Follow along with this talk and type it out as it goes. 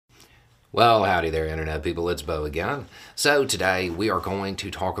Well, howdy there, Internet people. It's Bo again. So, today we are going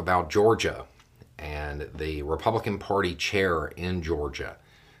to talk about Georgia and the Republican Party chair in Georgia.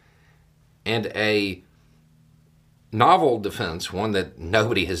 And a novel defense, one that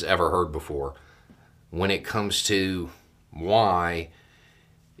nobody has ever heard before, when it comes to why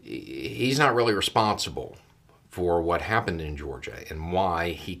he's not really responsible for what happened in Georgia and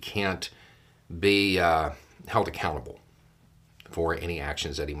why he can't be held accountable for any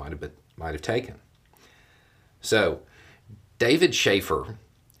actions that he might have taken. So, David Schaefer,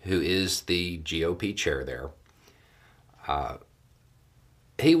 who is the GOP chair there,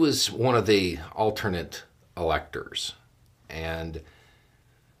 he was one of the alternate electors and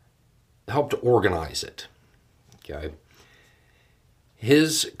helped organize it. Okay.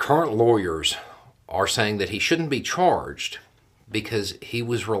 His current lawyers are saying that he shouldn't be charged because he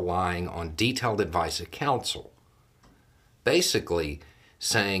was relying on detailed advice of counsel, basically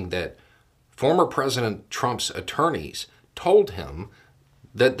saying that former President Trump's attorneys told him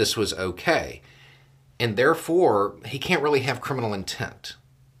that this was okay, and therefore he can't really have criminal intent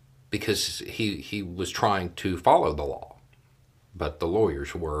because he was trying to follow the law, but the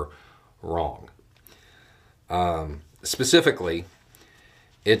lawyers were wrong. Specifically,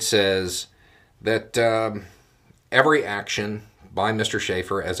 it says that every action by Mr.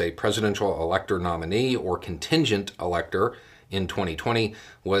 Schaefer as a presidential elector nominee or contingent elector in 2020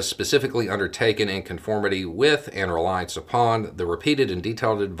 was specifically undertaken in conformity with and reliance upon the repeated and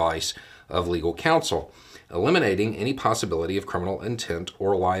detailed advice of legal counsel, eliminating any possibility of criminal intent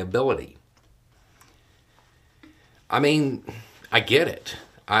or liability. I mean, I get it.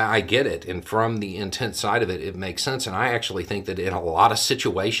 I get it. And from the intent side of it, it makes sense. And I actually think that in a lot of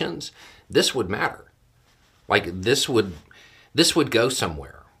situations, this would matter. Like this would go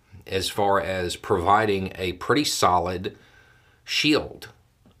somewhere as far as providing a pretty solid shield.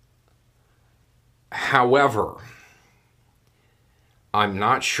 However, I'm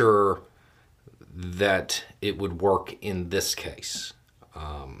not sure that it would work in this case.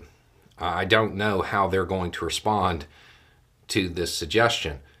 I don't know how they're going to respond to this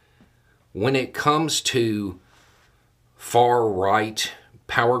suggestion. When it comes to far-right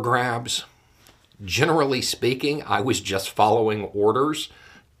power grabs, generally speaking, I was just following orders,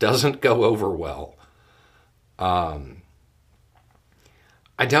 doesn't go over well.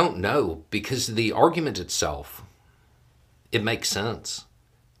 I don't know, because the argument itself, it makes sense.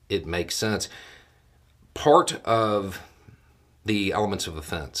 It makes sense. Part of the elements of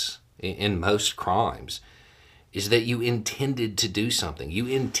offense in most crimes is that you intended to do something. You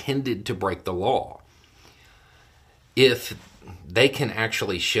intended to break the law. If they can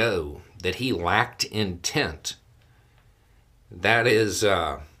actually show that he lacked intent, that is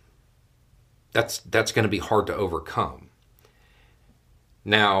that's going to be hard to overcome.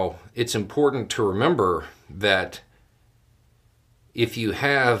 Now, it's important to remember that if you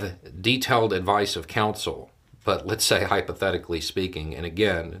have detailed advice of counsel, but let's say hypothetically speaking, and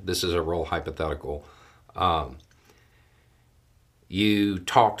again, this is a real hypothetical, you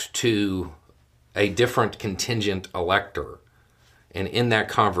talked to a different contingent elector, and in that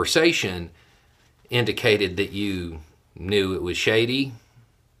conversation indicated that you knew it was shady,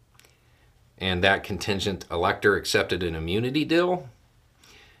 and that contingent elector accepted an immunity deal,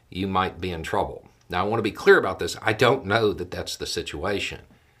 you might be in trouble. Now, I want to be clear about this. I don't know that that's the situation.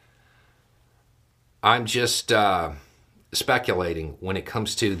 I'm just speculating when it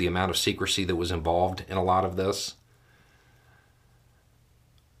comes to the amount of secrecy that was involved in a lot of this.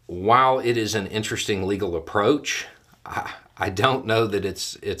 While it is an interesting legal approach, I don't know that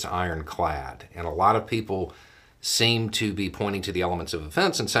it's ironclad. And a lot of people seem to be pointing to the elements of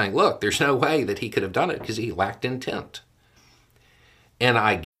offense and saying, look, there's no way that he could have done it because he lacked intent.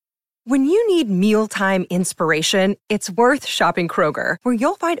 And when you need mealtime inspiration, it's worth shopping Kroger, where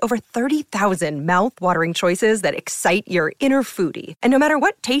you'll find over 30,000 mouth-watering choices that excite your inner foodie. And no matter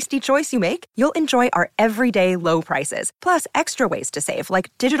what tasty choice you make, you'll enjoy our everyday low prices, plus extra ways to save,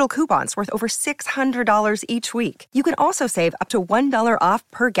 like digital coupons worth over $600 each week. You can also save up to $1 off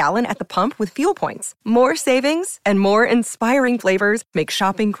per gallon at the pump with fuel points. More savings and more inspiring flavors make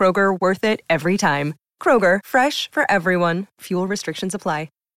shopping Kroger worth it every time. Kroger, fresh for everyone. Fuel restrictions apply.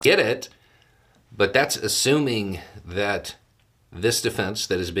 Get it, but that's assuming that this defense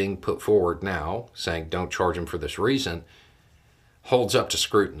that is being put forward now, saying don't charge him for this reason, holds up to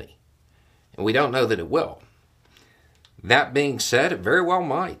scrutiny. And we don't know that it will. That being said, it very well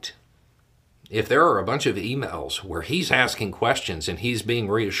might. If there are a bunch of emails where he's asking questions and he's being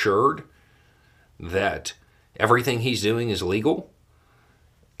reassured that everything he's doing is legal,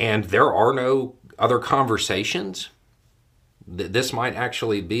 and there are no other conversations, this might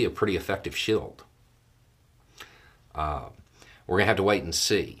actually be a pretty effective shield. We're going to have to wait and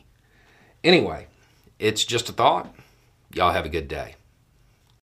see. Anyway, it's just a thought. Y'all have a good day.